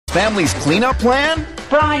family's cleanup plan?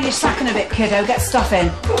 Brian, you're slacking a bit, kiddo. Get stuff in.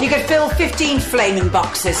 You could fill 15 flaming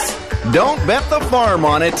boxes. Don't bet the farm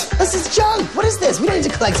on it. This is junk. What is this? We don't need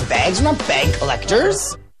to collect bags. We're not bag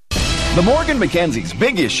collectors. The Morgan Mackenzie's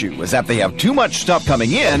big issue is that they have too much stuff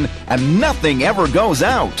coming in and nothing ever goes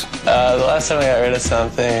out. The last time I got rid of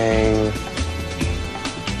something...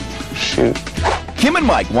 Shoot. Kim and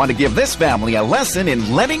Mike want to give this family a lesson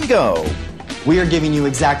in letting go. We are giving you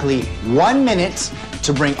exactly 1 minute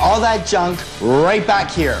to bring all that junk right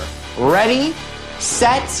back here. Ready,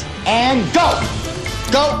 set, and go!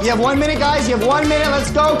 Go! You have 1 minute, guys. You have 1 minute.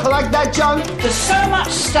 Let's go. Collect that junk. There's so much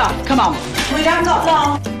stuff. Come on. We haven't got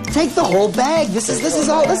long. Take the whole bag. This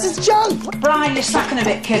is junk. Brian, you're slacking a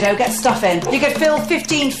bit, kiddo. Get stuff in. You could fill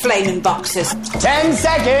 15 flaming boxes. 10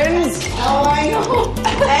 seconds.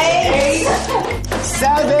 8,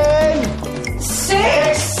 7,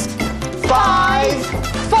 6, 5,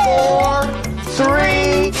 4,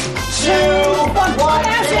 3, 2, 1.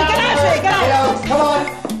 Get out. Come on.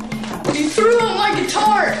 You threw on my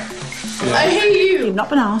guitar. I hate you. You've not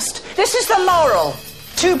been asked. This is the moral.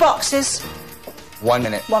 2 boxes. 1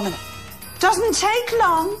 minute. 1 minute. Doesn't take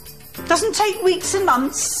long. Doesn't take weeks and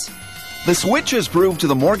months. The switch has proved to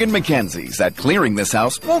the Morgan Mackenzies that clearing this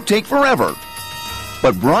house won't take forever.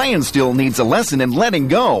 But Brian still needs a lesson in letting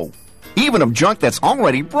go, even of junk that's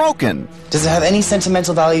already broken. Does it have any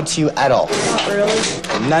sentimental value to you at all? Not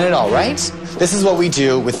really. None at all, right? This is what we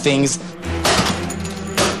do with things.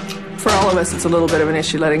 For all of us, it's a little bit of an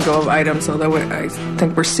issue letting go of items, although I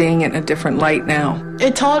think we're seeing it in a different light now.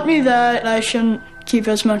 It taught me that I shouldn't keep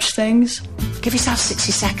as much things. Give yourself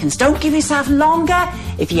 60 seconds. Don't give yourself longer.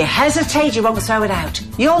 If you hesitate, you won't throw it out.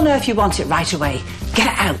 You'll know if you want it right away. Get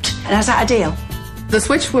it out. And is that a deal? The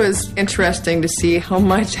switch was interesting to see how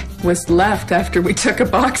much was left after we took a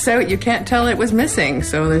box out. You can't tell it was missing,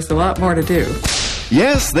 so there's a lot more to do.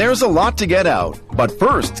 Yes, there's a lot to get out. But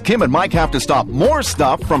first, Kim and Mike have to stop more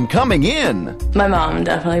stuff from coming in. My mom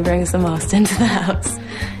definitely brings the most into the house.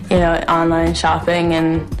 You know, online shopping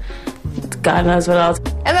and God knows what else.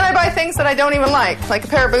 And then I buy things that I don't even like a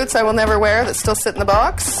pair of boots I will never wear that still sit in the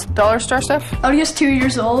box. Dollar store stuff. I was just 2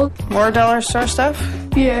 years old. More dollar store stuff.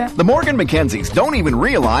 Yeah. The Morgan Mackenzies don't even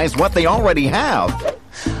realize what they already have.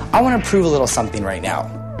 I want to prove a little something right now.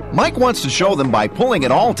 Mike wants to show them by pulling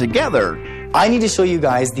it all together. I need to show you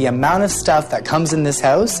guys the amount of stuff that comes in this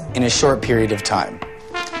house in a short period of time.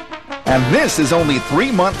 And this is only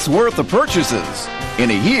 3 months worth of purchases.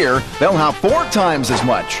 In a year, they'll have 4 times as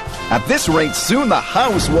much. At this rate, soon the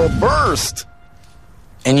house will burst.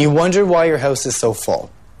 And you wonder why your house is so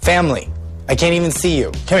full. Family, I can't even see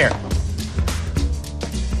you. Come here.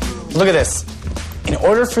 Look at this. In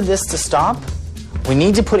order for this to stop, we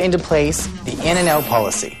need to put into place the in and out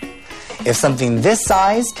policy. If something this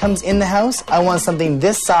size comes in the house, I want something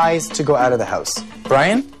this size to go out of the house.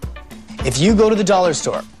 Brian, if you go to the dollar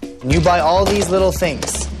store and you buy all these little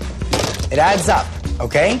things, it adds up,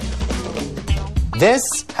 okay? This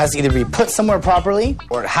has to either be put somewhere properly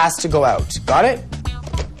or it has to go out. Got it?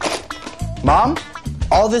 Mom,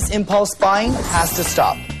 all this impulse buying has to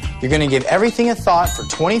stop. You're going to give everything a thought for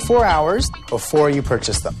 24 hours before you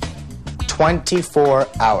purchase them. 24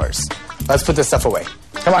 hours. Let's put this stuff away.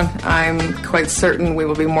 Come on. I'm quite certain we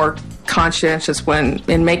will be more conscientious when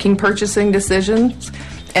in making purchasing decisions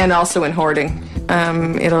and also in hoarding.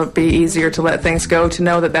 It'll be easier to let things go, to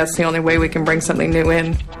know that that's the only way we can bring something new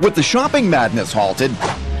in. With the shopping madness halted,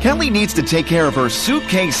 Kelly needs to take care of her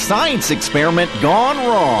suitcase science experiment gone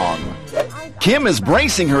wrong. Kim is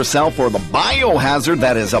bracing herself for the biohazard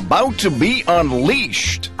that is about to be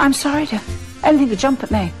unleashed. I'm sorry, dear. Anything could jump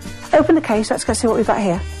at me. Open the case. Let's go see what we've got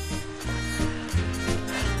here.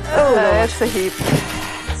 Oh, it's a heap.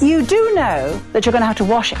 You do know that you're going to have to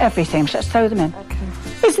wash everything, so let's throw them in. Okay.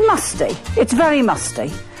 It's musty. It's very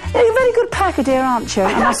musty. You're a very good packer, dear, aren't you?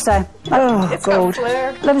 I must say. Oh, It's God. got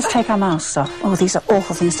flair. Let us take our masks off. Oh, these are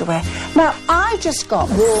awful things to wear. Now, I just got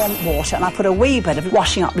warm water and I put a wee bit of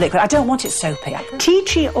washing up liquid. I don't want it soapy. Tea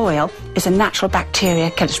tree oil is a natural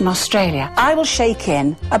bacteria kept from Australia. I will shake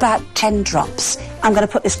in about 10 drops. I'm going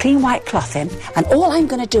to put this clean white cloth in, and all I'm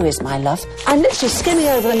going to do is, my love, I'm literally skimming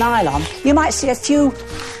over the nylon. You might see a few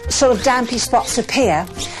sort of dampy spots appear,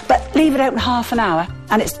 but leave it open half an hour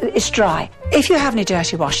and it's dry. If you have any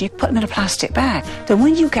dirty washing, you put them in a plastic bag. Then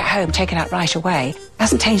when you get home, take it out right away. It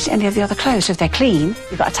hasn't changed any of the other clothes. So if they're clean,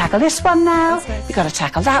 you've got to tackle this one now, you've got to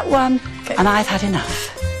tackle that one, and I've had enough.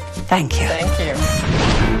 Thank you. Thank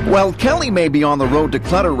you. Well, Kelly may be on the road to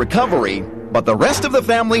clutter recovery, but the rest of the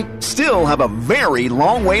family still have a very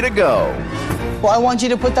long way to go. Well, I want you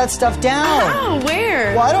to put that stuff down. Oh,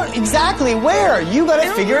 where? Well, I don't exactly where. You got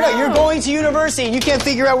to figure it out. You're going to university and you can't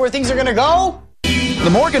figure out where things are going to go? The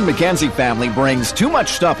Morgan Mackenzie family brings too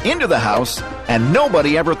much stuff into the house, and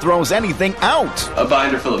nobody ever throws anything out. A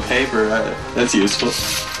binder full of paper, that's useful.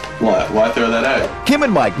 Why throw that out? Kim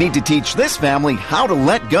and Mike need to teach this family how to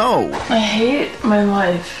let go. I hate my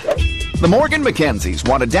life. The Morgan Mackenzies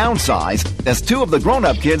want to downsize as two of the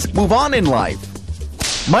grown-up kids move on in life.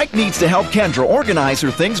 Mike needs to help Kendra organize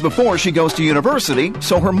her things before she goes to university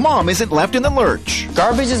so her mom isn't left in the lurch.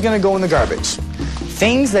 Garbage is going to go in the garbage.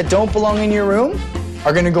 Things that don't belong in your room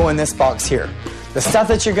are going to go in this box here. The stuff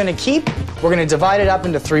that you're going to keep, we're going to divide it up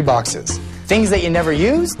into 3 boxes. Things that you never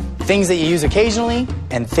use, things that you use occasionally,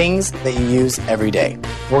 and things that you use every day.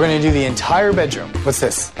 We're going to do the entire bedroom. What's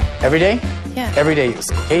this? Every day? Yeah. Everyday use.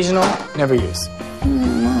 Occasional, never use.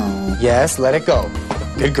 No. Yes, let it go.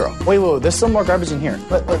 Good girl. Wait, there's still more garbage in here.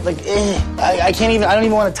 I can't even, I don't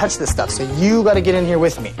even want to touch this stuff, so you got to get in here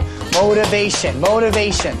with me. Motivation.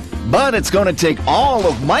 But it's going to take all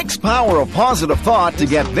of Mike's power of positive thought to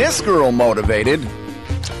get this girl motivated.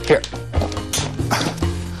 Here.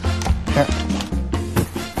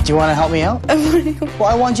 Do you want to help me out? Well,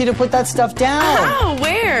 I want you to put that stuff down. Oh,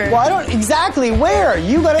 where? Well, I don't exactly where.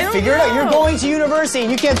 You got to figure it out. You're going to university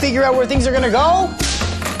and you can't figure out where things are going to go?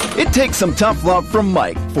 It takes some tough love from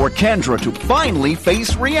Mike for Kendra to finally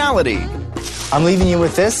face reality. I'm leaving you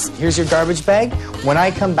with this. Here's your garbage bag. When I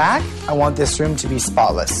come back, I want this room to be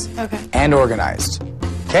spotless. Okay. And organized.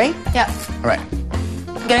 Okay? Yeah. All right.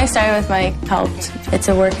 Getting started with Mike helped. It's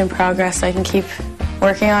a work in progress, so I can keep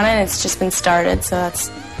working on it. It's just been started, so that's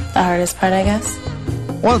the hardest part, I guess.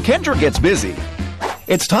 While Kendra gets busy,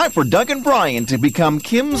 it's time for Doug and Brian to become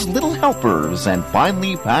Kim's little helpers and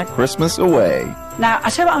finally pack Christmas away. Now, I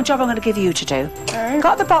tell you what job I'm going to give you to do.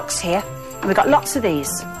 Got the box here, and we've got lots of these.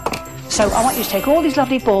 So I want you to take all these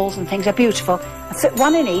lovely balls and things, they're beautiful, and fit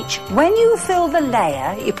one in each. When you fill the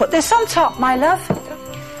layer, you put this on top, my love.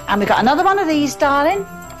 And we've got another one of these, darling.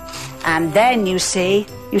 And then, you see,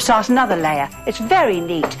 you start another layer. It's very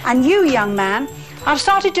neat. And you, young man, I've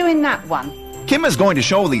started doing that one. Kim is going to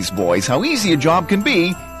show these boys how easy a job can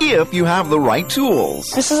be if you have the right tools.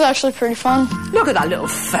 This is actually pretty fun. Look at that little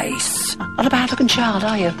face. Not a bad-looking child,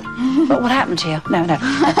 are you? But what happened to you? No.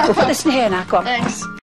 We'll put this in here now, go on. Thanks.